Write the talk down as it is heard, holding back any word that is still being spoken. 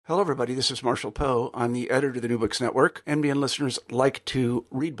Hello, everybody. This is Marshall Poe. I'm the editor of the New Books Network. NBN listeners like to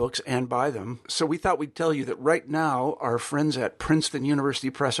read books and buy them. So we thought we'd tell you that right now, our friends at Princeton University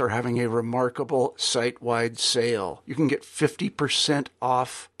Press are having a remarkable site-wide sale. You can get 50%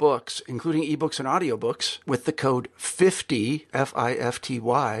 off books, including ebooks and audiobooks, with the code 50,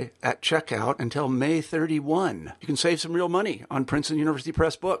 F-I-F-T-Y, at checkout until May 31. You can save some real money on Princeton University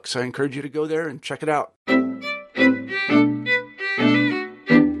Press books. I encourage you to go there and check it out.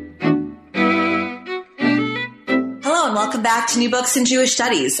 And welcome back to New Books in Jewish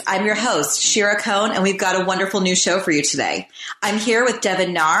Studies. I'm your host, Shira Cohn, and we've got a wonderful new show for you today. I'm here with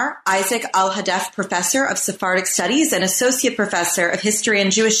Devin Nar, Isaac Al-Hadef Professor of Sephardic Studies and Associate Professor of History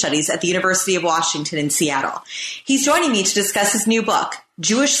and Jewish Studies at the University of Washington in Seattle. He's joining me to discuss his new book,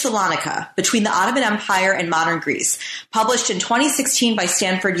 Jewish Salonika, Between the Ottoman Empire and Modern Greece, published in 2016 by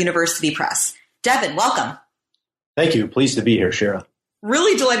Stanford University Press. Devin, welcome. Thank you. Pleased to be here, Shira.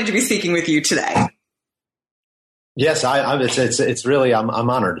 Really delighted to be speaking with you today. Yes, it's really, I'm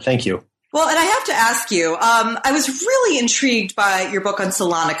honored. Thank you. Well, and I have to ask you, I was really intrigued by your book on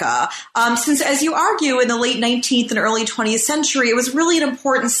Salonika, since as you argue in the late 19th and early 20th century, it was really an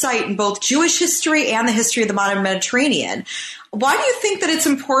important site in both Jewish history and the history of the modern Mediterranean. Why do you think that its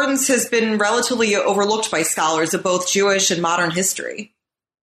importance has been relatively overlooked by scholars of both Jewish and modern history?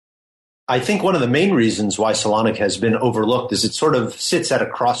 I think one of the main reasons why Salonika has been overlooked is it sort of sits at a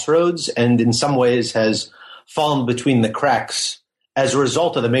crossroads and in some ways has fallen between the cracks as a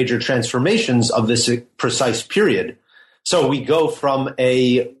result of the major transformations of this precise period. So we go from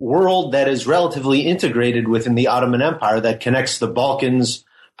a world that is relatively integrated within the Ottoman Empire that connects the Balkans,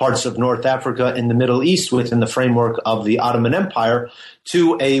 parts of North Africa, and the Middle East within the framework of the Ottoman Empire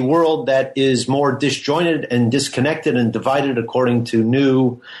to a world that is more disjointed and disconnected and divided according to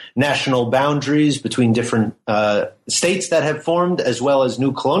new national boundaries between different states that have formed, as well as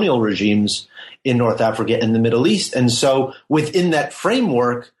new colonial regimes in North Africa and the Middle East. And so within that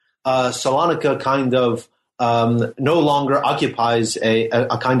framework, Salonika kind of no longer occupies a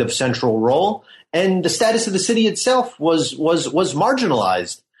kind of central role. And the status of the city itself was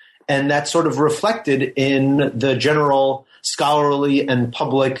marginalized. And that sort of reflected in the general scholarly and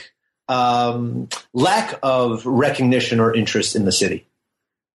public lack of recognition or interest in the city.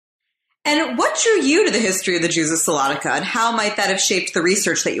 And what drew you to the history of the Jews of Salonika, and how might that have shaped the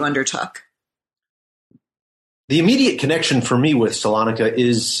research that you undertook? The immediate connection for me with Salonika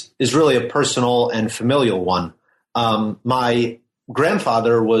is really a personal and familial one. My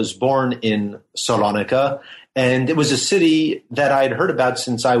grandfather was born in Salonika, and it was a city that I'd heard about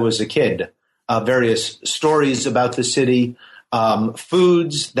since I was a kid. Various stories about the city,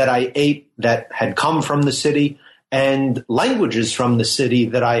 foods that I ate that had come from the city, and languages from the city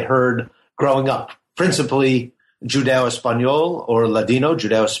that I heard growing up, principally Judeo-Espanol or Ladino,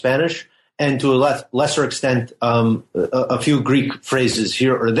 Judeo-Spanish, and to a lesser extent, a few Greek phrases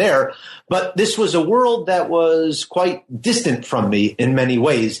here or there. But this was a world that was quite distant from me in many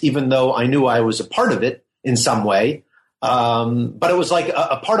ways, even though I knew I was a part of it in some way. But it was like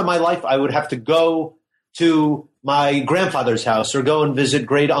a part of my life. I would have to go to my grandfather's house or go and visit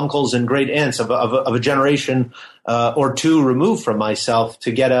great uncles and great aunts of a generation or two removed from myself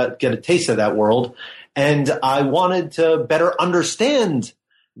to get a taste of that world. And I wanted to better understand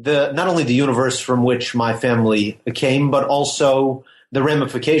not only the universe from which my family came, but also the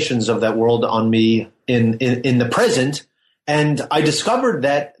ramifications of that world on me in the present. And I discovered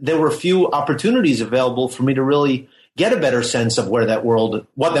that there were few opportunities available for me to really get a better sense of what that world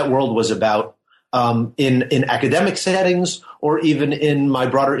was about in academic settings, or even in my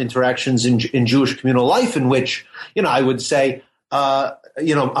broader interactions in Jewish communal life, in which, I would say,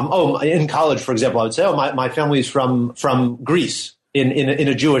 in college, for example, I would say, my family's from Greece. In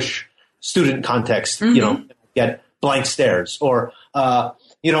a Jewish student context, mm-hmm. Get blank stares, or my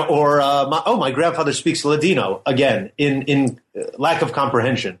grandfather speaks Ladino, again, in lack of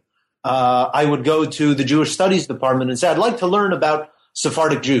comprehension. I would go to the Jewish Studies department and say, I'd like to learn about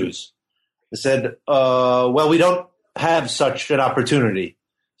Sephardic Jews. I said, well, we don't have such an opportunity.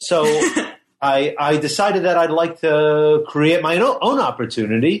 So I decided that I'd like to create my own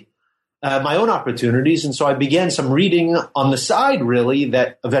opportunity. My own opportunities. And so I began some reading on the side, really,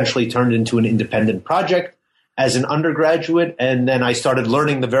 that eventually turned into an independent project as an undergraduate. And then I started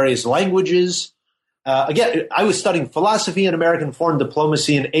learning the various languages. Again, I was studying philosophy and American foreign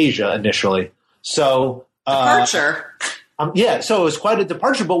diplomacy in Asia initially. So departure. So it was quite a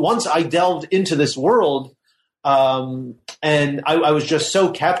departure. But once I delved into this world, and I was just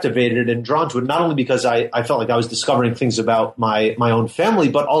so captivated and drawn to it, not only because I felt like I was discovering things about my own family,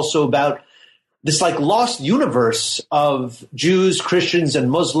 but also about lost universe of Jews, Christians,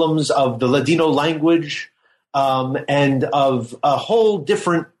 and Muslims, of the Ladino language, and of a whole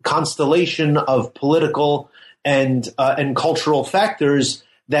different constellation of political and cultural factors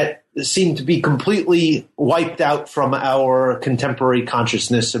that seem to be completely wiped out from our contemporary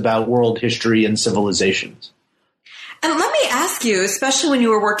consciousness about world history and civilizations. And let me ask you, especially when you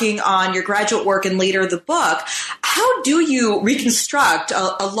were working on your graduate work and later the book, how do you reconstruct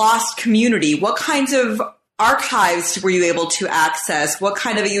a lost community? What kinds of archives were you able to access? What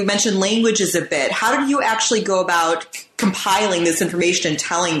kind of, you mentioned languages a bit. How did you actually go about compiling this information and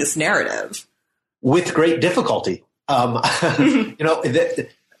telling this narrative? With great difficulty.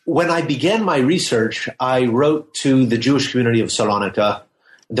 When I began my research, I wrote to the Jewish community of Salonika,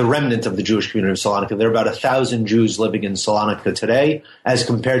 the remnant of the Jewish community of Salonika. There are about 1,000 Jews living in Salonika today. As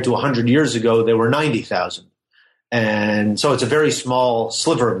compared to 100 years ago, there were 90,000. And so it's a very small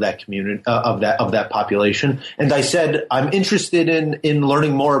sliver of that community, of that population. And I said, I'm interested in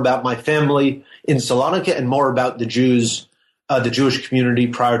learning more about my family in Salonika and more about the Jews, the Jewish community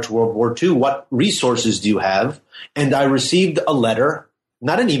prior to World War II. What resources do you have? And I received a letter,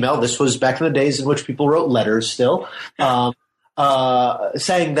 not an email. This was back in the days in which people wrote letters still,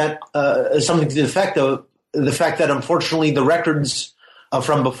 saying that something to the effect of the fact that unfortunately the records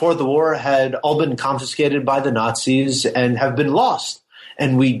from before the war had all been confiscated by the Nazis and have been lost.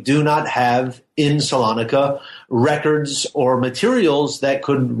 And we do not have in Salonika records or materials that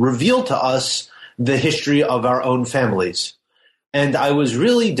could reveal to us the history of our own families. And I was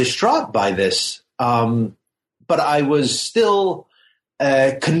really distraught by this. But I was still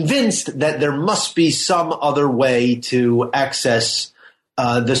convinced that there must be some other way to access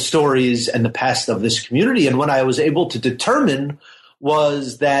the stories and the past of this community. And what I was able to determine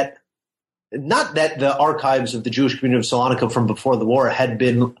was that not that the archives of the Jewish community of Salonika from before the war had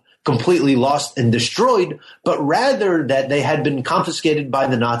been completely lost and destroyed, but rather that they had been confiscated by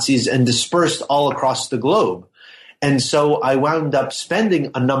the Nazis and dispersed all across the globe. And so I wound up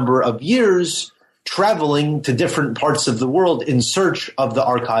spending a number of years traveling to different parts of the world in search of the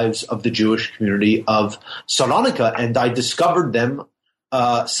archives of the Jewish community of Salonika. And I discovered them.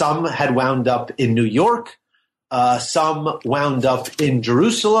 Some had wound up in New York. Some wound up in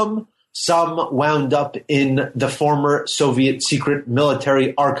Jerusalem. Some wound up in the former Soviet secret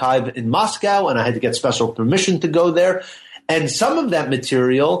military archive in Moscow, and I had to get special permission to go there. And some of that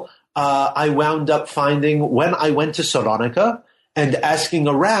material I wound up finding when I went to Salonika and asking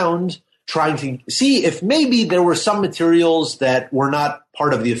around, trying to see if maybe there were some materials that were not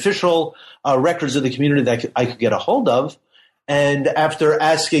part of the official records of the community that I could get a hold of. And after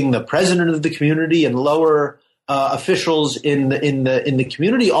asking the president of the community and lower officials in the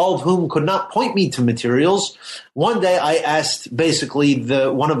community, all of whom could not point me to materials, one day I asked basically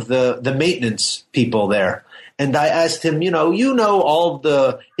one of the maintenance people there. And I asked him, you know all of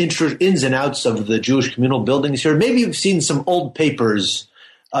the ins and outs of the Jewish communal buildings here. Maybe you've seen some old papers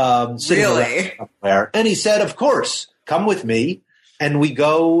sitting around somewhere. And he said, of course, come with me. And we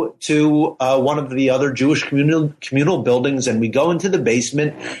go to one of the other Jewish communal buildings, and we go into the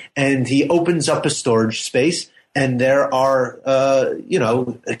basement, and he opens up a storage space, and there are,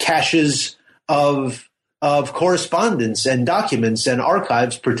 caches of correspondence and documents and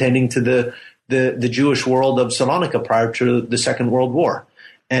archives pertaining to the Jewish world of Salonika prior to the Second World War.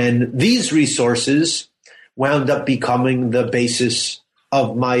 And these resources wound up becoming the basis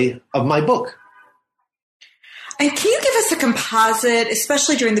of my book. And can you give us a composite,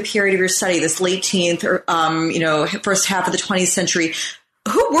 especially during the period of your study, this late 18th or first half of the 20th century?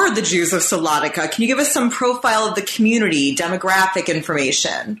 Who were the Jews of Salonika? Can you give us some profile of the community, demographic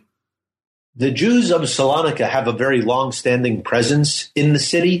information? The Jews of Salonika have a very long-standing presence in the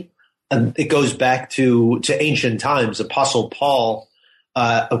city. It goes back to ancient times. Apostle Paul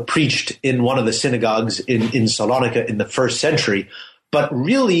preached in one of the synagogues in Salonika in the first century. But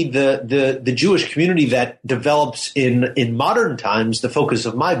really, the Jewish community that develops in modern times, the focus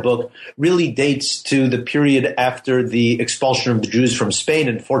of my book, really dates to the period after the expulsion of the Jews from Spain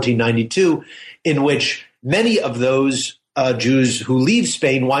in 1492, in which many of those Jews who leave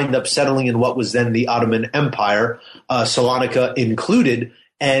Spain wind up settling in what was then the Ottoman Empire, Salonika included.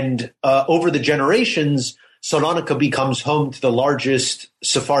 And over the generations, Salonika becomes home to the largest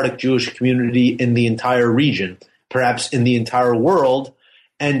Sephardic Jewish community in the entire region, perhaps in the entire world.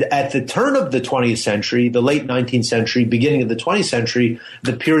 And at the turn of the 20th century, the late 19th century, beginning of the 20th century,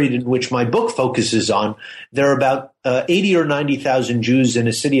 the period in which my book focuses on, there are about 80 or 90,000 Jews in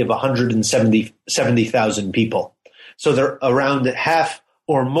a city of 170,000 people. So they're around half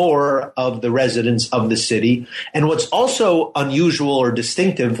or more of the residents of the city. And what's also unusual or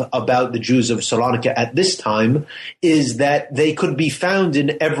distinctive about the Jews of Salonika at this time is that they could be found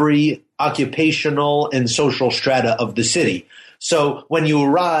in every occupational and social strata of the city. So when you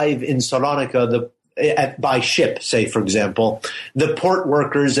arrive in Salonika, by ship, say, for example, the port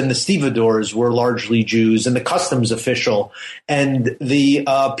workers and the stevedores were largely Jews, and the customs official and the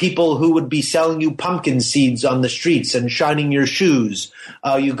people who would be selling you pumpkin seeds on the streets and shining your shoes.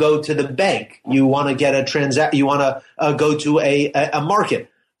 You go to the bank. You want to get you want to go to a market.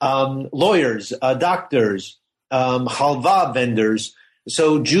 Lawyers, doctors, halva vendors.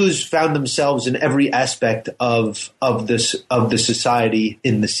 So Jews found themselves in every aspect of the society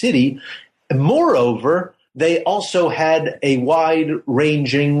in the city. Moreover, they also had a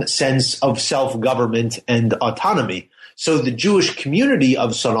wide-ranging sense of self-government and autonomy. So the Jewish community of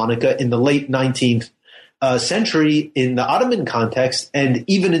Salonika in the late 19th century, in the Ottoman context, and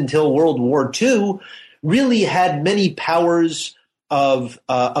even until World War II, really had many powers of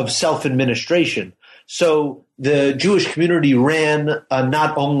self-administration. So the Jewish community ran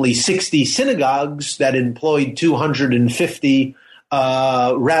not only 60 synagogues that employed 250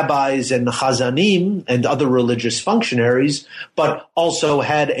 rabbis and chazanim and other religious functionaries, but also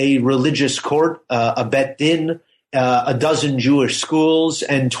had a religious court, a bet din, a dozen Jewish schools,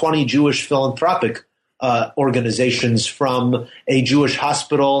 and 20 Jewish philanthropic organizations, from a Jewish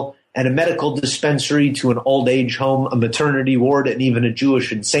hospital and a medical dispensary to an old age home, a maternity ward, and even a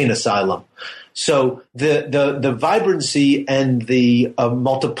Jewish insane asylum. So the vibrancy and the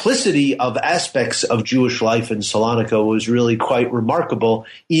multiplicity of aspects of Jewish life in Salonika was really quite remarkable,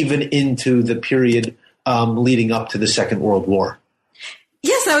 even into the period leading up to the Second World War.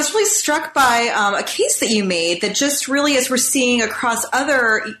 Yes, I was really struck by a case that you made that just really, as we're seeing across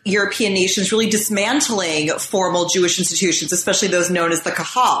other European nations, really dismantling formal Jewish institutions, especially those known as the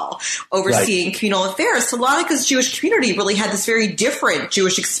Kahal, overseeing communal affairs. Salonika's Jewish community really had this very different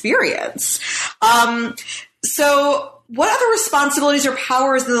Jewish experience. So what other responsibilities or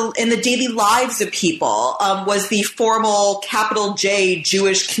powers in the daily lives of people was the formal capital J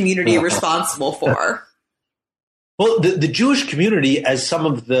Jewish community responsible for? Well, the Jewish community, as some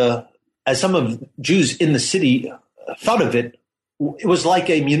of Jews in the city thought of it, it was like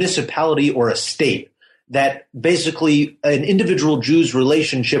a municipality or a state, that basically an individual Jew's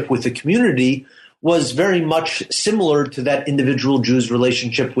relationship with the community was very much similar to that individual Jew's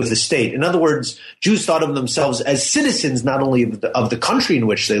relationship with the state. In other words, Jews thought of themselves as citizens not only of the country in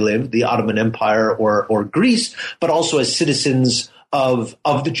which they lived, the Ottoman Empire or Greece, but also as citizens of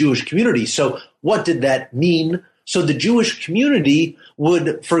the Jewish community. So what did that mean? So the Jewish community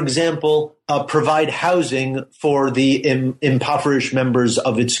would, for example, provide housing for the impoverished members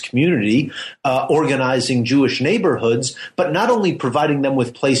of its community, organizing Jewish neighborhoods, but not only providing them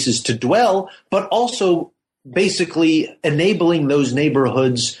with places to dwell, but also basically enabling those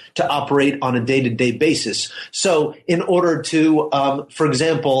neighborhoods to operate on a day-to-day basis. So in order to, for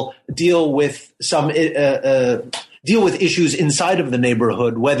example, deal with issues inside of the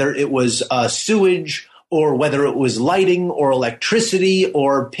neighborhood, whether it was sewage, or whether it was lighting or electricity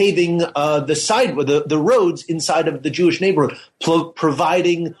or paving the roads inside of the Jewish neighborhood,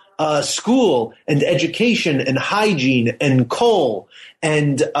 providing school and education and hygiene and coal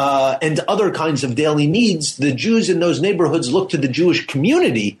and other kinds of daily needs, the Jews in those neighborhoods looked to the Jewish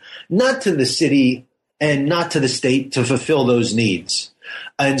community, not to the city and not to the state, to fulfill those needs.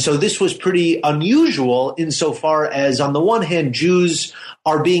 And so this was pretty unusual insofar as, on the one hand, Jews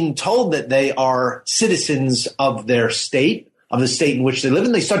are being told that they are citizens of their state, of the state in which they live,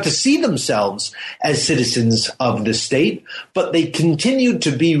 and they start to see themselves as citizens of the state, but they continue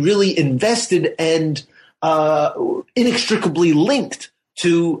to be really invested and inextricably linked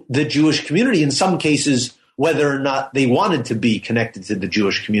to the Jewish community, in some cases, whether or not they wanted to be connected to the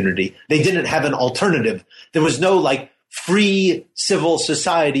Jewish community. They didn't have an alternative. There was no free civil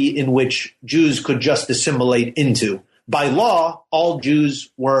society in which Jews could just assimilate into. By law, all Jews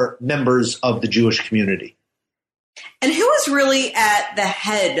were members of the Jewish community. And who was really at the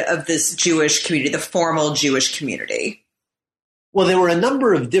head of this Jewish community, the formal Jewish community? Well, there were a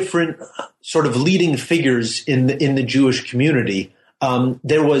number of different sort of leading figures in the Jewish community.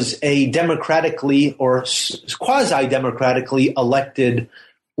 There was a democratically or quasi-democratically elected,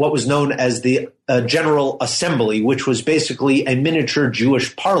 what was known as the General Assembly, which was basically a miniature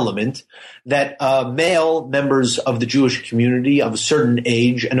Jewish parliament that male members of the Jewish community of a certain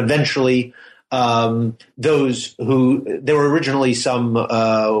age, and eventually those who, there were originally some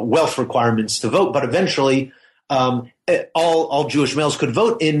wealth requirements to vote, but eventually all Jewish males could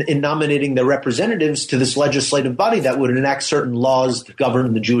vote in nominating their representatives to this legislative body that would enact certain laws to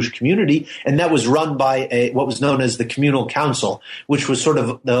govern the Jewish community. And that was run by what was known as the Communal Council, which was sort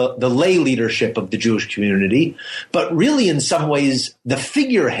of the lay leadership of the Jewish community. But really, in some ways, the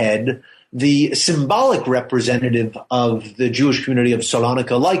figurehead, the symbolic representative of the Jewish community of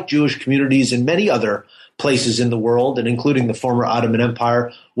Salonika, like Jewish communities in many other places in the world, and including the former Ottoman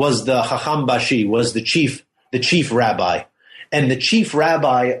Empire, was the Chacham Bashi, was the chief rabbi. And the chief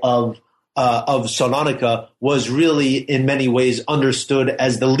rabbi of Salonika was really in many ways understood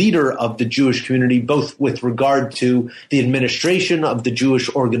as the leader of the Jewish community, both with regard to the administration of the Jewish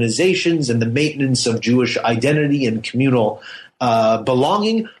organizations and the maintenance of Jewish identity and communal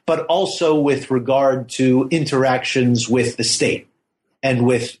belonging, but also with regard to interactions with the state and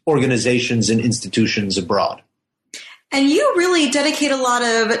with organizations and institutions abroad. And you really dedicate a lot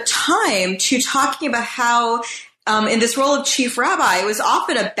of time to talking about how in this role of chief rabbi, it was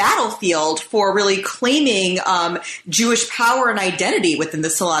often a battlefield for really claiming Jewish power and identity within the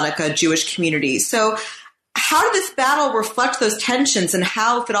Salonika Jewish community. So how did this battle reflect those tensions, and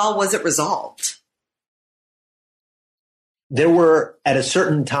how, if at all, was it resolved? There were, at a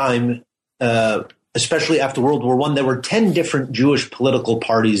certain time, especially after World War I, there were 10 different Jewish political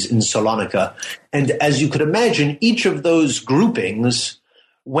parties in Salonika. And as you could imagine, each of those groupings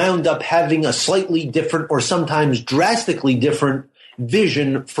wound up having a slightly different, or sometimes drastically different,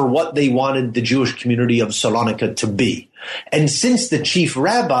 vision for what they wanted the Jewish community of Salonika to be. And since the chief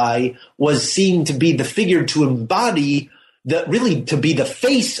rabbi was seen to be the figure to embody really to be the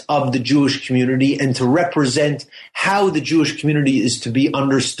face of the Jewish community and to represent how the Jewish community is to be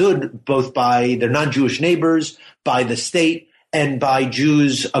understood both by their non-Jewish neighbors, by the state, and by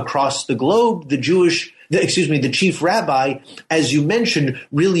Jews across the globe, the chief rabbi, as you mentioned,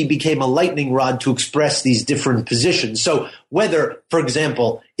 really became a lightning rod to express these different positions. So whether, for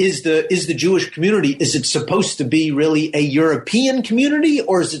example, is the Jewish community, is it supposed to be really a European community,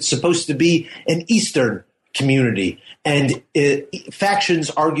 or is it supposed to be an Eastern community? And factions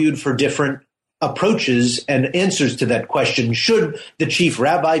argued for different approaches and answers to that question. Should the chief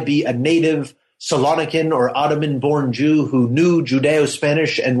rabbi be a native Salonican or Ottoman-born Jew who knew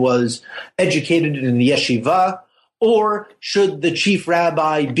Judeo-Spanish and was educated in the yeshiva? Or should the chief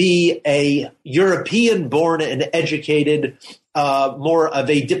rabbi be a European-born and educated, more of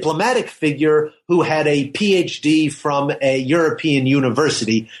a diplomatic figure who had a PhD from a European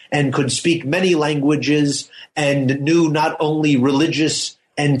university and could speak many languages and knew not only religious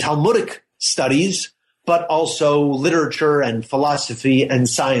and Talmudic studies, but also literature and philosophy and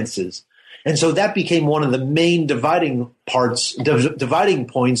sciences? And so that became one of the main dividing points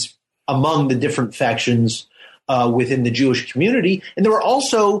among the different factions within the Jewish community. And there were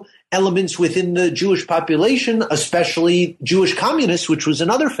also elements within the Jewish population, especially Jewish communists, which was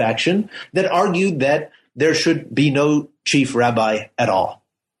another faction, that argued that there should be no chief rabbi at all.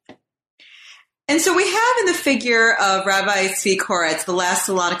 And so we have in the figure of Rabbi Tzvi Koretz, the last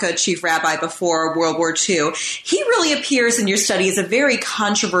Salonika chief rabbi before World War II, he really appears in your study as a very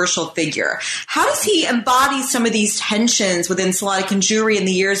controversial figure. How does he embody some of these tensions within Salonican Jewry in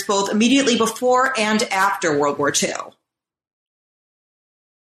the years both immediately before and after World War II?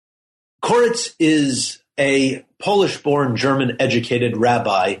 Koretz is a Polish-born, German-educated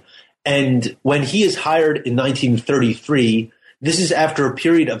rabbi, and when he is hired in 1933, this is after a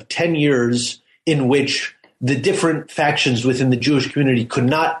period of 10 years in which the different factions within the Jewish community could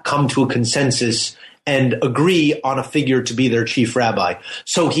not come to a consensus and agree on a figure to be their chief rabbi.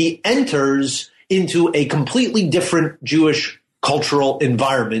 So he enters into a completely different Jewish cultural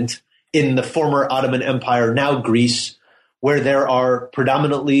environment in the former Ottoman Empire, now Greece, where there are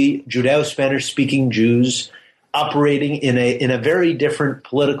predominantly Judeo-Spanish speaking Jews operating in a very different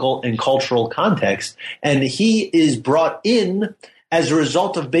political and cultural context. And he is brought in as a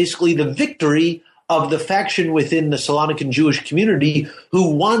result of basically the victory of the faction within the Salonican Jewish community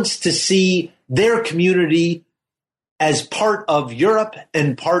who wants to see their community as part of Europe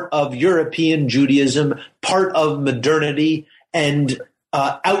and part of European Judaism, part of modernity, and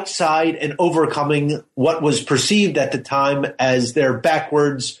outside and overcoming what was perceived at the time as their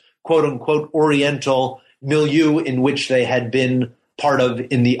backwards, quote-unquote, Oriental milieu in which they had been part of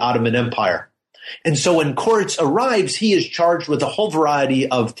in the Ottoman Empire. And so when Koretz arrives, he is charged with a whole variety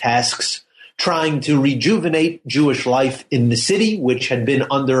of tasks, trying to rejuvenate Jewish life in the city, which had been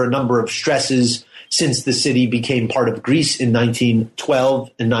under a number of stresses since the city became part of Greece in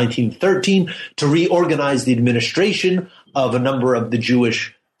 1912 and 1913, to reorganize the administration of a number of the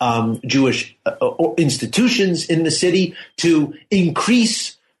Jewish institutions in the city, to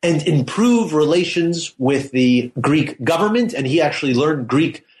increase and improve relations with the Greek government. And he actually learned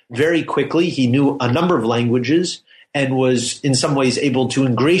Greek very quickly. He knew a number of languages and was in some ways able to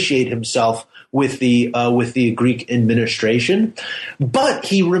ingratiate himself with the Greek administration. But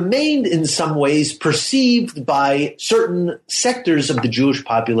he remained in some ways perceived by certain sectors of the Jewish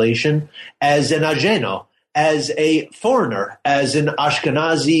population as an ageno, as a foreigner, as an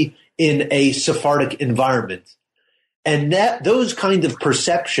Ashkenazi in a Sephardic environment. And that those kind of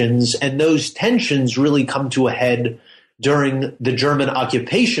perceptions and those tensions really come to a head during the German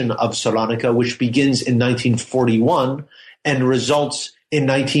occupation of Salonika, which begins in 1941 and results in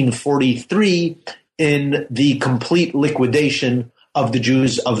 1943 in the complete liquidation of the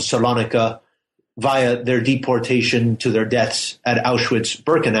Jews of Salonika via their deportation to their deaths at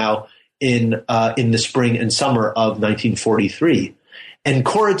Auschwitz-Birkenau in the spring and summer of 1943. And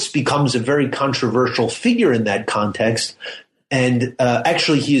Koretz becomes a very controversial figure in that context. And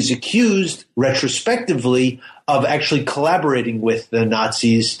actually, he is accused retrospectively of actually collaborating with the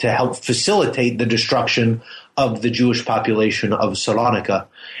Nazis to help facilitate the destruction of the Jewish population of Salonika.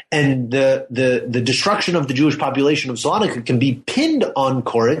 And the destruction of the Jewish population of Salonika can be pinned on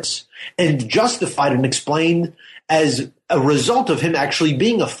Koretz and justified and explained as a result of him actually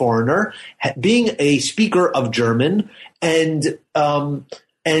being a foreigner, being a speaker of German, and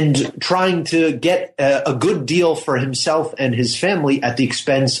trying to get a good deal for himself and his family at the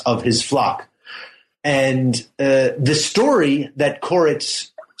expense of his flock. And the story that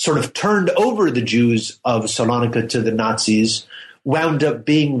Koretz sort of turned over the Jews of Salonika to the Nazis wound up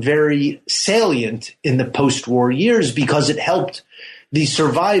being very salient in the post-war years because it helped the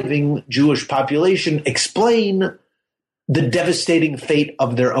surviving Jewish population explain the devastating fate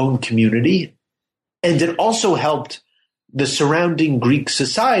of their own community. And it also helped the surrounding Greek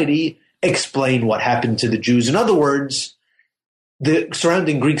society explain what happened to the Jews. In other words, the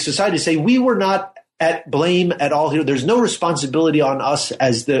surrounding Greek society say, we were not at blame at all here. There's no responsibility on us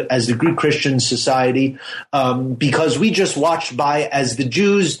as the Greek Christian society because we just watched by as the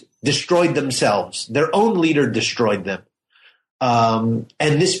Jews destroyed themselves. Their own leader destroyed them. And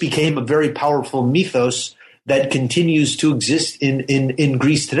this became a very powerful mythos that continues to exist in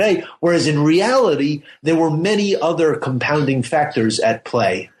Greece today, whereas in reality, there were many other compounding factors at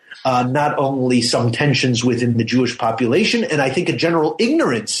play, not only some tensions within the Jewish population, and I think a general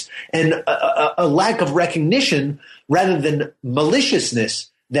ignorance and a lack of recognition rather than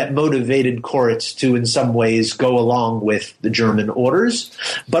maliciousness that motivated Koretz to, in some ways, go along with the German orders.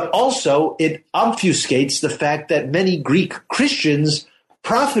 But also, it obfuscates the fact that many Greek Christians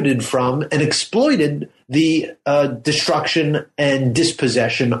profited from and exploited the destruction and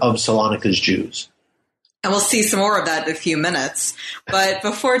dispossession of Salonika's Jews. And we'll see some more of that in a few minutes. But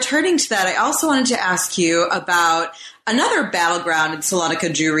before turning to that, I also wanted to ask you about another battleground in Salonika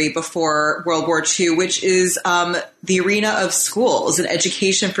Jewry before World War II, which is the arena of schools and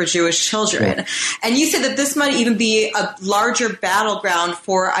education for Jewish children. Yeah. And you said that this might even be a larger battleground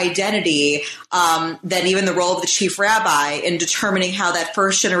for identity than even the role of the chief rabbi in determining how that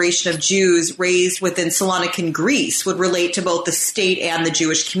first generation of Jews raised within Salonican Greece would relate to both the state and the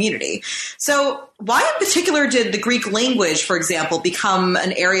Jewish community. So why in particular did the Greek language, for example, become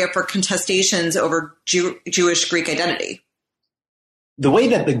an area for contestations over Jewish Greek identity? The way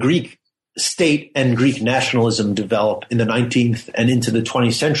that the Greek state and Greek nationalism develop in the 19th and into the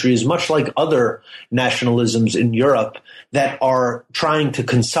 20th century is much like other nationalisms in Europe that are trying to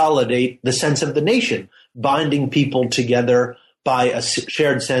consolidate the sense of the nation, binding people together by a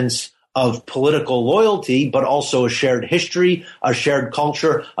shared sense of political loyalty, but also a shared history, a shared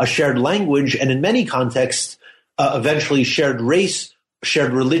culture, a shared language, and in many contexts, eventually shared race,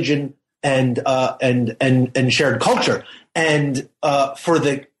 shared religion, and shared culture. And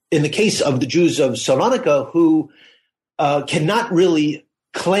in the case of the Jews of Salonika, who cannot really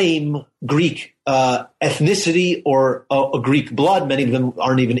claim Greek ethnicity or a Greek blood, many of them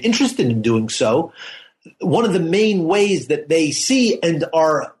aren't even interested in doing so. One of the main ways that they see and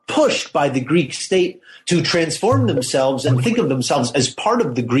are pushed by the Greek state to transform themselves and think of themselves as part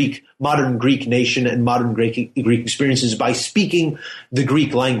of the modern Greek nation and modern Greek experiences by speaking the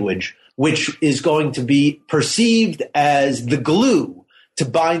Greek language, which is going to be perceived as the glue to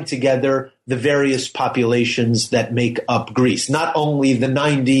bind together the various populations that make up Greece. Not only the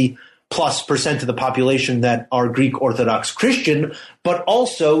 90+% of the population that are Greek Orthodox Christian, but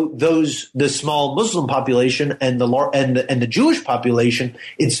also the small Muslim population and the Jewish population.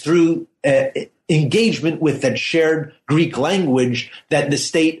 It's through engagement with that shared Greek language that the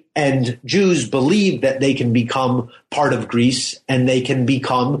state and Jews believe that they can become part of Greece and they can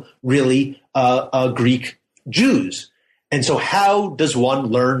become really Greek Jews. And so how does one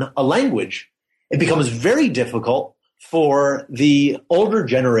learn a language? It becomes very difficult for the older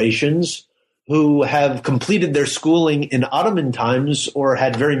generations who have completed their schooling in Ottoman times or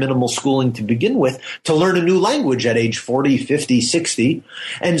had very minimal schooling to begin with to learn a new language at age 40, 50, 60.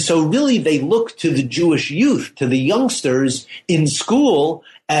 And so really they look to the Jewish youth, to the youngsters in school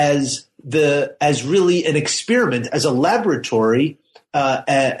as really an experiment, as a laboratory,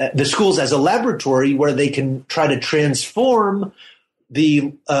 the schools as a laboratory where they can try to transform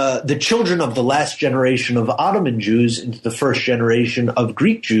the children of the last generation of Ottoman Jews into the first generation of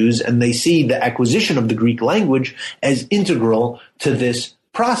Greek Jews, and they see the acquisition of the Greek language as integral to this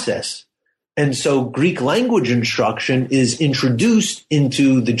process. And so Greek language instruction is introduced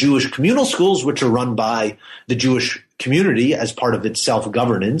into the Jewish communal schools, which are run by the Jewish community as part of its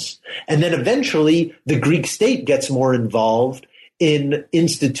self-governance. And then eventually the Greek state gets more involved in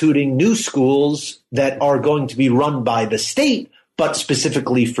instituting new schools that are going to be run by the state, but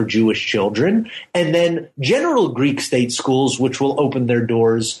specifically for Jewish children, and then general Greek state schools, which will open their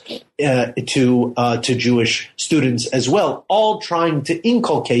doors to Jewish students as well, all trying to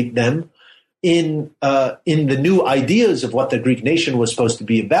inculcate them in the new ideas of what the Greek nation was supposed to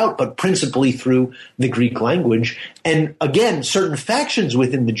be about, but principally through the Greek language. And again, certain factions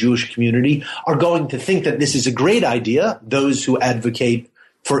within the Jewish community are going to think that this is a great idea. Those who advocate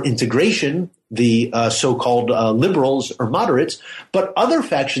for integration, the so-called liberals or moderates, but other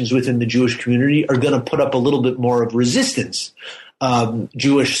factions within the Jewish community are going to put up a little bit more of resistance.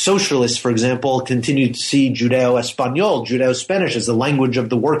 Jewish socialists, for example, continue to see Judeo-Espanol, Judeo-Spanish as the language of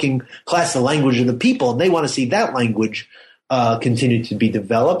the working class, the language of the people, and they want to see that language continue to be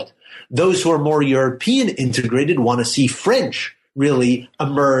developed. Those who are more European integrated want to see French really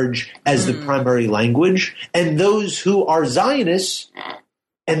emerge as the primary language, and those who are Zionists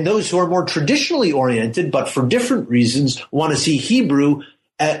and those who are more traditionally oriented, but for different reasons, want to see Hebrew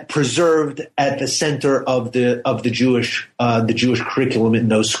preserved at the center of the Jewish curriculum in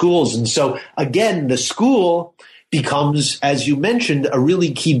those schools. And so again, the school becomes, as you mentioned, a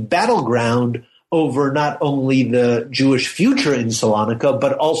really key battleground over not only the Jewish future in Salonika,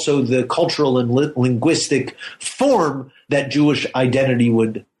 but also the cultural and linguistic form that Jewish identity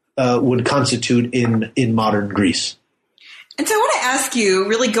would constitute in modern Greece. And so I want to ask you,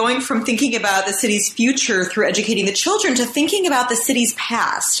 really going from thinking about the city's future through educating the children to thinking about the city's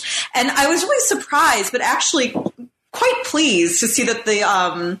past. And I was really surprised, but actually quite pleased to see that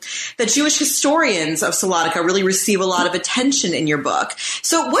the Jewish historians of Salonika really receive a lot of attention in your book.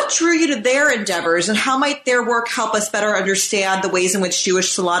 So what drew you to their endeavors, and how might their work help us better understand the ways in which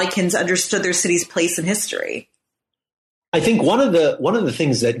Jewish Salonikans understood their city's place in history? I think one of the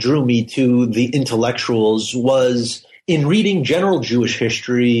things that drew me to the intellectuals was in reading general Jewish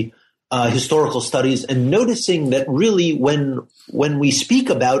history, historical studies, and noticing that really when we speak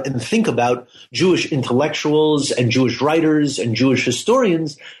about and think about Jewish intellectuals and Jewish writers and Jewish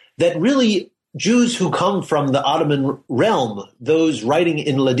historians, that really Jews who come from the Ottoman realm, those writing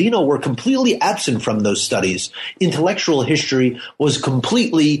in Ladino, were completely absent from those studies. Intellectual history was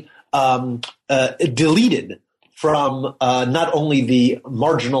completely deleted from not only the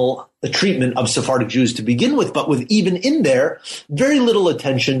marginal treatment of Sephardic Jews to begin with, but with even in there, very little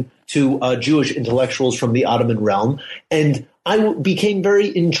attention to Jewish intellectuals from the Ottoman realm. And I became very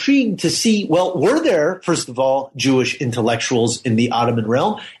intrigued to see, well, were there, first of all, Jewish intellectuals in the Ottoman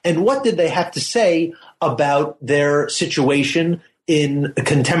realm? And what did they have to say about their situation in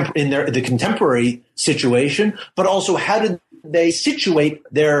the contemporary situation, but also how did they situate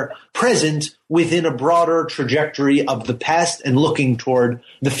their present within a broader trajectory of the past and looking toward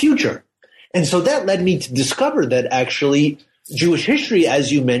the future. And so that led me to discover that actually Jewish history,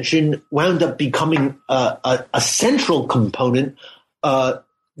 as you mentioned, wound up becoming a central component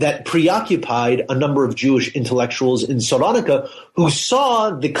that preoccupied a number of Jewish intellectuals in Salonika who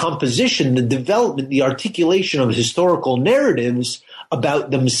saw the composition, the development, the articulation of historical narratives about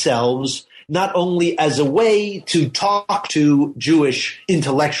themselves not only as a way to talk to Jewish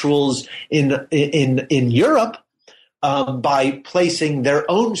intellectuals in Europe by placing their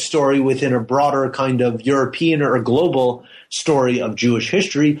own story within a broader kind of European or global story of Jewish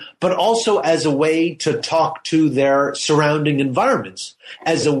history, but also as a way to talk to their surrounding environments,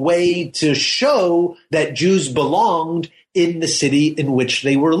 as a way to show that Jews belonged in the city in which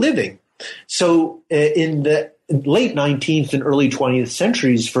they were living. So in the late 19th and early 20th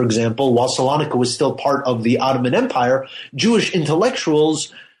centuries, for example, while Salonika was still part of the Ottoman Empire, Jewish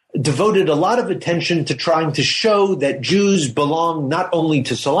intellectuals devoted a lot of attention to trying to show that Jews belong not only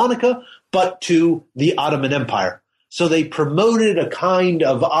to Salonika, but to the Ottoman Empire. So they promoted a kind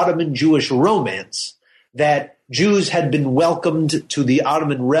of Ottoman Jewish romance that Jews had been welcomed to the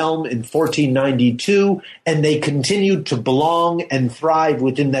Ottoman realm in 1492, and they continued to belong and thrive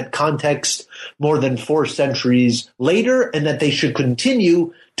within that context more than 4 centuries later, and that they should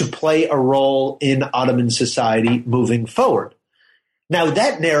continue to play a role in Ottoman society moving forward. Now,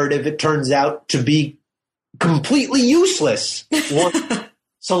 that narrative, it turns out to be completely useless. Once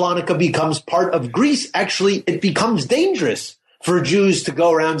Salonika becomes part of Greece, actually, it becomes dangerous for Jews to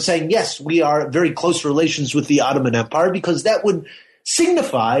go around saying, yes, we are very close relations with the Ottoman Empire, because that would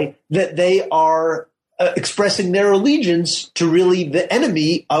signify that they are expressing their allegiance to really the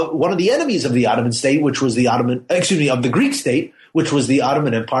enemy, one of the enemies of the Ottoman state, which was of the Greek state, which was the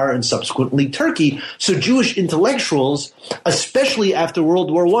Ottoman Empire and subsequently Turkey. So Jewish intellectuals, especially after World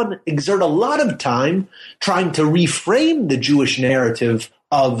War I, exert a lot of time trying to reframe the Jewish narrative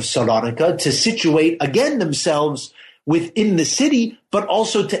of Salonika, to situate again themselves within the city, but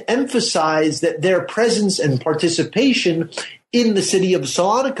also to emphasize that their presence and participation in the city of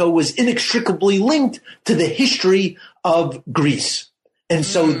Salonika was inextricably linked to the history of Greece. And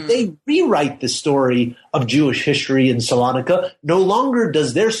so they rewrite the story of Jewish history in Salonika. No longer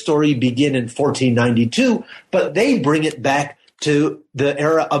does their story begin in 1492, but they bring it back to the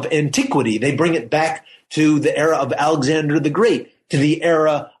era of antiquity. They bring it back to the era of Alexander the Great, to the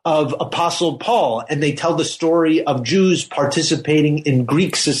era of Apostle Paul, and they tell the story of Jews participating in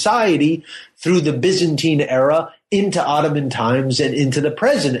Greek society through the Byzantine era into Ottoman times and into the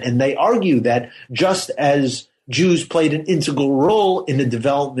present. And they argue that just as Jews played an integral role in the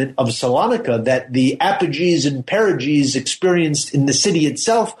development of Salonika, that the apogees and perigees experienced in the city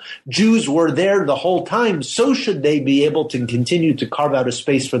itself, Jews were there the whole time. So should they be able to continue to carve out a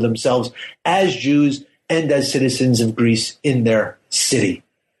space for themselves as Jews and as citizens of Greece in their city.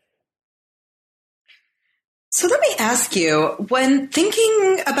 So let me ask you, when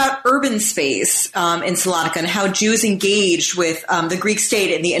thinking about urban space in Salonika and how Jews engaged with the Greek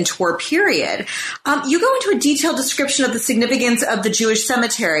state in the interwar period, you go into a detailed description of the significance of the Jewish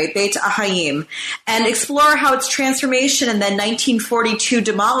cemetery, Beit Ahayim, and explore how its transformation and then 1942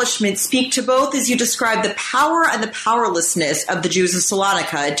 demolishment speak to both, as you describe, the power and the powerlessness of the Jews of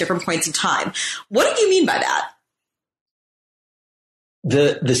Salonika at different points in time. What did you mean by that?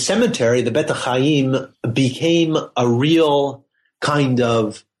 The cemetery, the Beit Chaim, became a real kind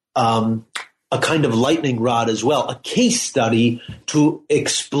of lightning rod as well, a case study to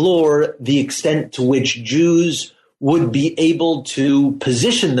explore the extent to which Jews would be able to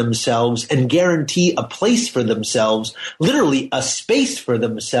position themselves and guarantee a place for themselves, literally a space for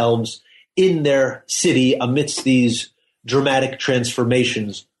themselves in their city amidst these dramatic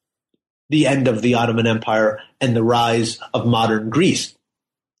transformations, the end of the Ottoman Empire and the rise of modern Greece.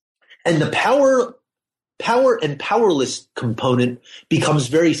 And the power and powerless component becomes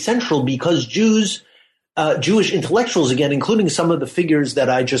very central because Jewish intellectuals, again, including some of the figures that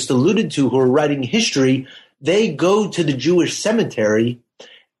I just alluded to who are writing history, they go to the Jewish cemetery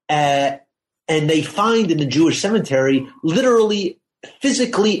and they find in the Jewish cemetery literally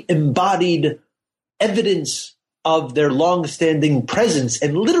physically embodied evidence of their long-standing presence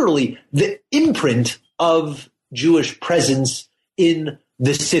and literally the imprint of Jewish presence in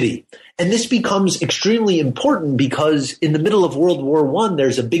the city. And this becomes extremely important because in the middle of World War I,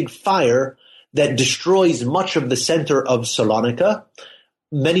 there's a big fire that destroys much of the center of Salonika.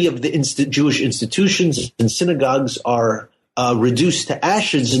 Many of the Jewish institutions and synagogues are reduced to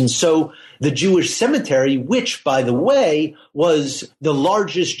ashes. And so the Jewish cemetery, which, by the way, was the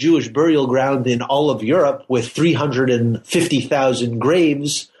largest Jewish burial ground in all of Europe with 350,000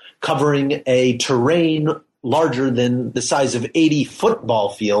 graves covering a terrain larger than the size of 80 football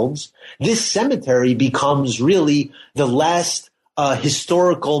fields, this cemetery becomes really the last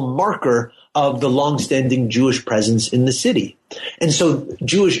historical marker of the longstanding Jewish presence in the city. And so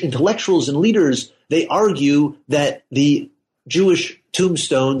Jewish intellectuals and leaders, they argue that the Jewish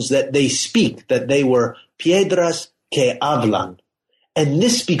tombstones that they speak, that they were piedras que hablan. And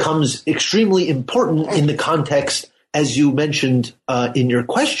this becomes extremely important in the context, as you mentioned in your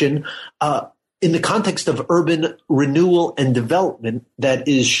question, in the context of urban renewal and development that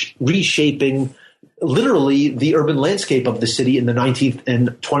is reshaping literally the urban landscape of the city in the 19th and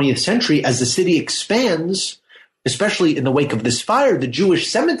 20th century. As the city expands, especially in the wake of this fire, the Jewish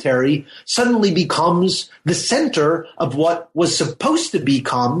cemetery suddenly becomes the center of what was supposed to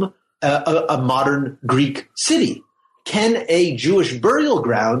become a modern Greek city. Can a Jewish burial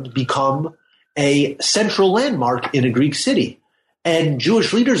ground become a central landmark in a Greek city? And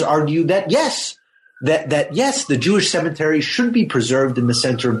Jewish leaders argue that yes, that yes, the Jewish cemetery should be preserved in the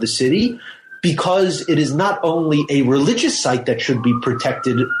center of the city. because it is not only a religious site that should be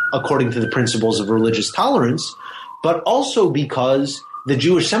protected according to the principles of religious tolerance, but also because the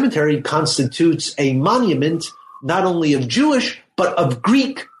Jewish cemetery constitutes a monument not only of Jewish, but of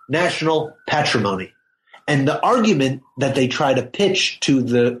Greek national patrimony. And the argument that they try to pitch to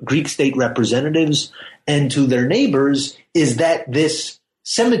the Greek state representatives and to their neighbors is that this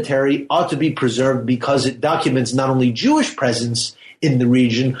cemetery ought to be preserved because it documents not only Jewish presence in the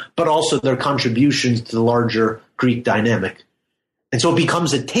region, but also their contributions to the larger Greek dynamic. And so it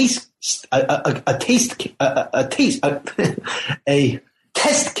becomes a test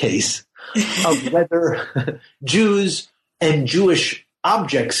case of whether Jews and Jewish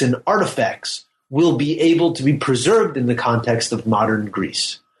objects and artifacts will be able to be preserved in the context of modern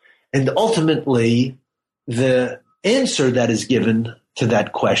Greece. And ultimately, the answer that is given to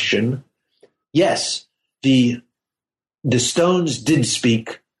that question, yes, the stones did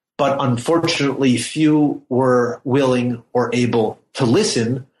speak, but unfortunately few were willing or able to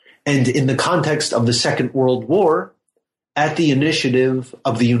listen. And in the context of the Second World War, at the initiative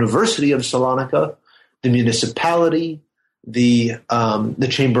of the University of Salonika, the municipality, the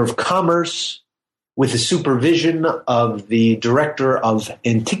Chamber of Commerce, with the supervision of the Director of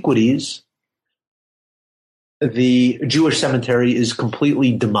Antiquities, the Jewish cemetery is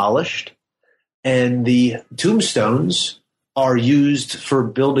completely demolished, and the tombstones are used for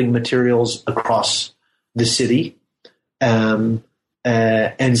building materials across the city. And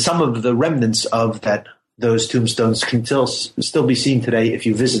some of the remnants of those tombstones can still be seen today if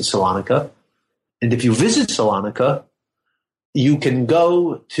you visit Salonika. And if you visit Salonika, you can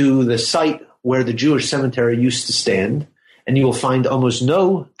go to the site where the Jewish cemetery used to stand, and you will find almost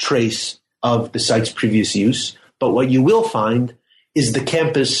no trace of the site's previous use. But what you will find is the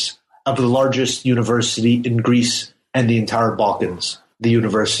campus of the largest university in Greece and the entire Balkans, the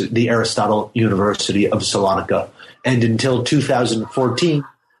Aristotle University of Salonika. And until 2014,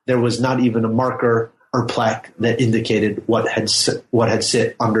 there was not even a marker or plaque that indicated what had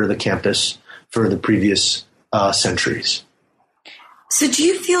sit under the campus for the previous centuries. So do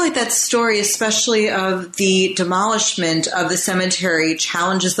you feel like that story, especially of the demolishment of the cemetery,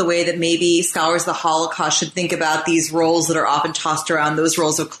 challenges the way that maybe scholars of the Holocaust should think about these roles that are often tossed around, those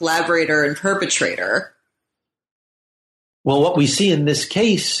roles of collaborator and perpetrator? Well, what we see in this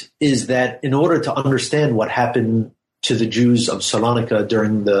case is that in order to understand what happened to the Jews of Salonika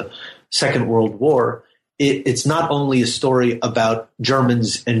during the Second World War, it's not only a story about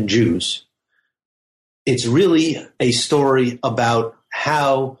Germans and Jews. It's really a story about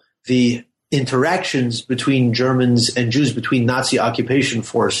how the interactions between Germans and Jews, between Nazi occupation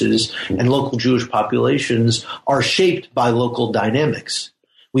forces and local Jewish populations, are shaped by local dynamics.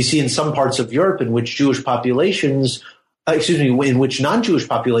 We see in some parts of Europe in which in which non-Jewish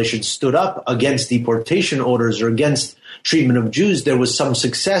populations stood up against deportation orders or against treatment of Jews, there was some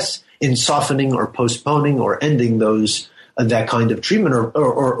success in softening or postponing or ending that kind of treatment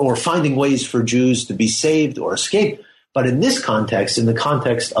or finding ways for Jews to be saved or escape. But in this context, in the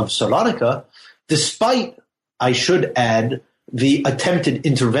context of Salonika, despite, I should add, the attempted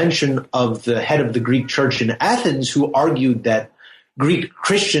intervention of the head of the Greek church in Athens, who argued that Greek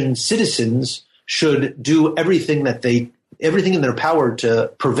Christian citizens should do everything in their power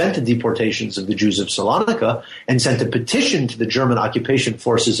to prevent the deportations of the Jews of Salonika, and sent a petition to the German occupation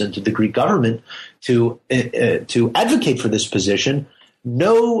forces and to the Greek government to advocate for this position.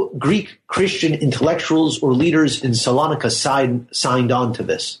 No Greek Christian intellectuals or leaders in Salonika signed on to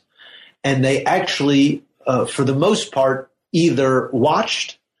this. And they actually, for the most part, either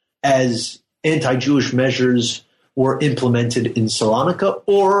watched as anti-Jewish measures were implemented in Salonika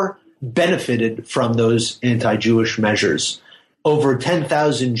or benefited from those anti-Jewish measures. Over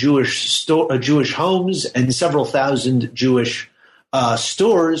 10,000 Jewish homes and several thousand Jewish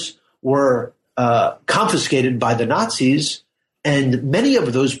stores were confiscated by the Nazis, and many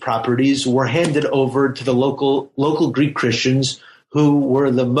of those properties were handed over to the local Greek Christians who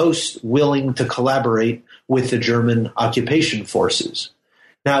were the most willing to collaborate with the German occupation forces.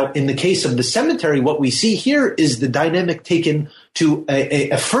 Now, in the case of the cemetery, what we see here is the dynamic taken to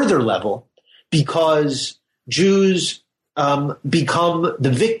a further level, because Jews become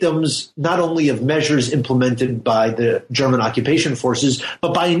the victims not only of measures implemented by the German occupation forces,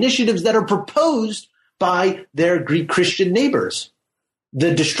 but by initiatives that are proposed by their Greek Christian neighbors.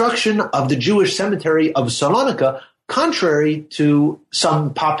 The destruction of the Jewish cemetery of Salonika, contrary to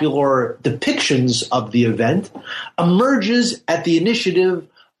some popular depictions of the event, emerges at the initiative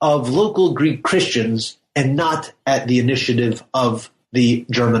of local Greek Christians and not at the initiative of the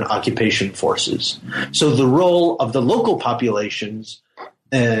German occupation forces. So the role of the local populations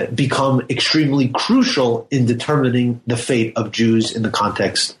become extremely crucial in determining the fate of Jews in the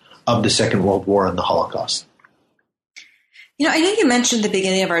context of the Second World War and the Holocaust. I know you mentioned at the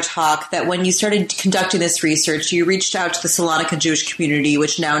beginning of our talk that when you started conducting this research, you reached out to the Salonika Jewish community,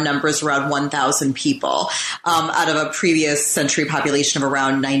 which now numbers around 1,000 people, out of a previous century population of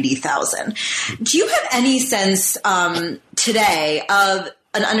around 90,000. Do you have any sense today of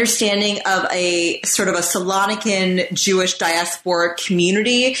an understanding of a sort of a Salonican Jewish diasporic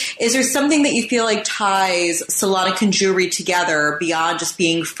community? Is there something that you feel like ties Salonican Jewry together beyond just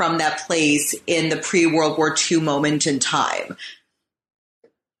being from that place in the pre-World War II moment in time?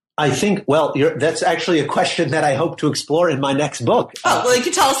 I think, that's actually a question that I hope to explore in my next book. You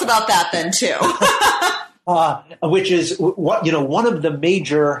can tell us about that then too. Which is one of the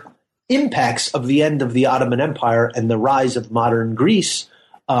major impacts of the end of the Ottoman Empire and the rise of modern Greece,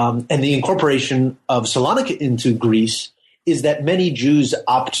 and the incorporation of Salonika into Greece, is that many Jews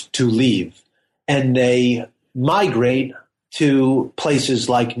opt to leave, and they migrate to places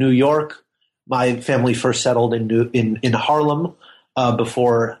like New York. My family first settled in Harlem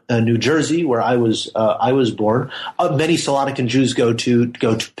before New Jersey, where I was born. Many Salonican Jews go to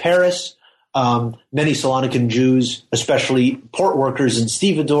Paris. Many Salonican Jews, especially port workers and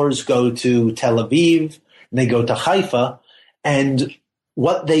stevedores, go to Tel Aviv, and they go to Haifa, and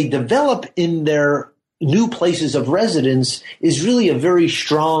what they develop in their new places of residence is really a very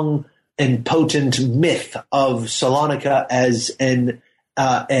strong and potent myth of Salonika as an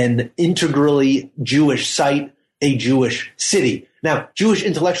integrally Jewish site, a Jewish city. Now, Jewish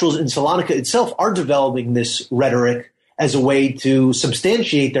intellectuals in Salonika itself are developing this rhetoric as a way to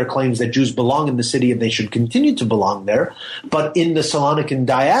substantiate their claims that Jews belong in the city and they should continue to belong there. But in the Salonican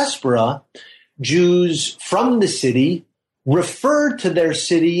diaspora, Jews from the city refer to their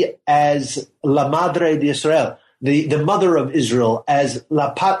city as La Madre de Israel, the mother of Israel, as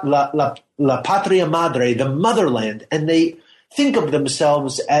La Patria Madre, the motherland, and they think of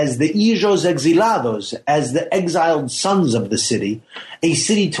themselves as the hijos exilados, as the exiled sons of the city, a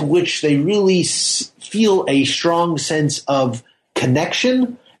city to which they really feel a strong sense of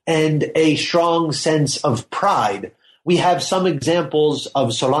connection and a strong sense of pride. We have some examples of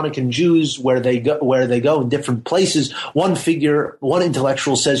Salonican Jews where they go in different places. One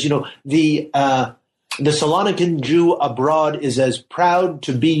intellectual says, the Salonican Jew abroad is as proud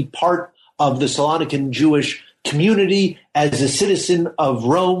to be part of the Salonican Jewish community as a citizen of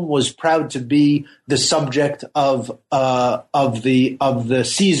Rome was proud to be the subject of the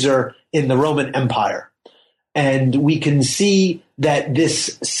Caesar in the Roman Empire. And we can see that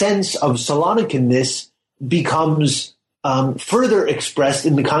this sense of Salonicanness becomes further expressed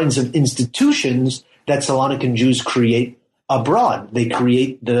in the kinds of institutions that Salonican Jews create abroad. They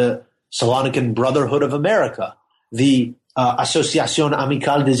create the Salonican Brotherhood of America, the Association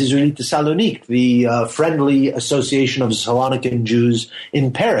Amicale des Israélites de Salonique, the friendly association of Salonican Jews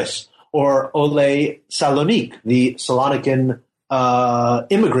in Paris, or Ole Salonique, the Salonican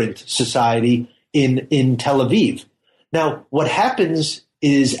immigrant society in Tel Aviv. Now, what happens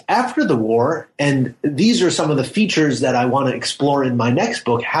is after the war, and these are some of the features that I want to explore in my next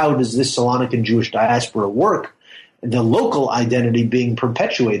book, how does this Salonican Jewish diaspora work, the local identity being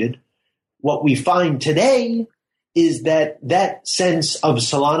perpetuated, what we find today is that sense of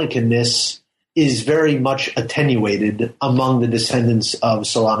Salonicanness is very much attenuated among the descendants of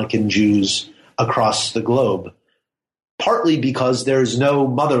Salonican Jews across the globe, partly because there's no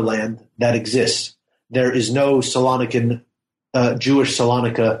motherland that exists. There is no Salonican Jewish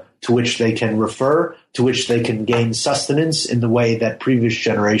Salonika to which they can refer, to which they can gain sustenance in the way that previous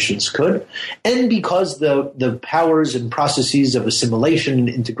generations could, and because the powers and processes of assimilation and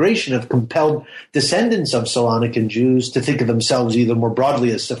integration have compelled descendants of Salonican Jews to think of themselves either more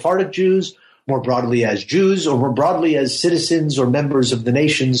broadly as Sephardic Jews, more broadly as Jews, or more broadly as citizens or members of the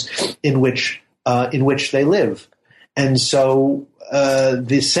nations in which they live. And so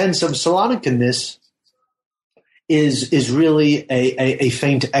the sense of Salonicanness is really a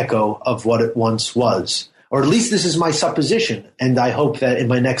faint echo of what it once was. Or at least this is my supposition, and I hope that in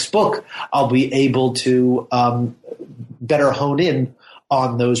my next book I'll be able to better hone in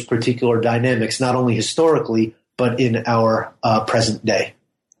on those particular dynamics, not only historically, but in our present day.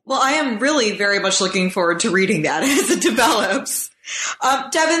 Well, I am really very much looking forward to reading that as it develops.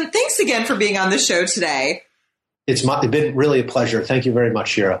 Devin, thanks again for being on the show today. It's been really a pleasure. Thank you very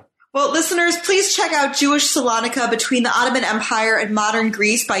much, Shira. Well, listeners, please check out Jewish Salonika Between the Ottoman Empire and Modern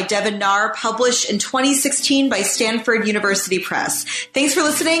Greece by Devin Naar, published in 2016 by Stanford University Press. Thanks for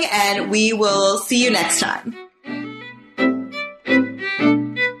listening, and we will see you next time.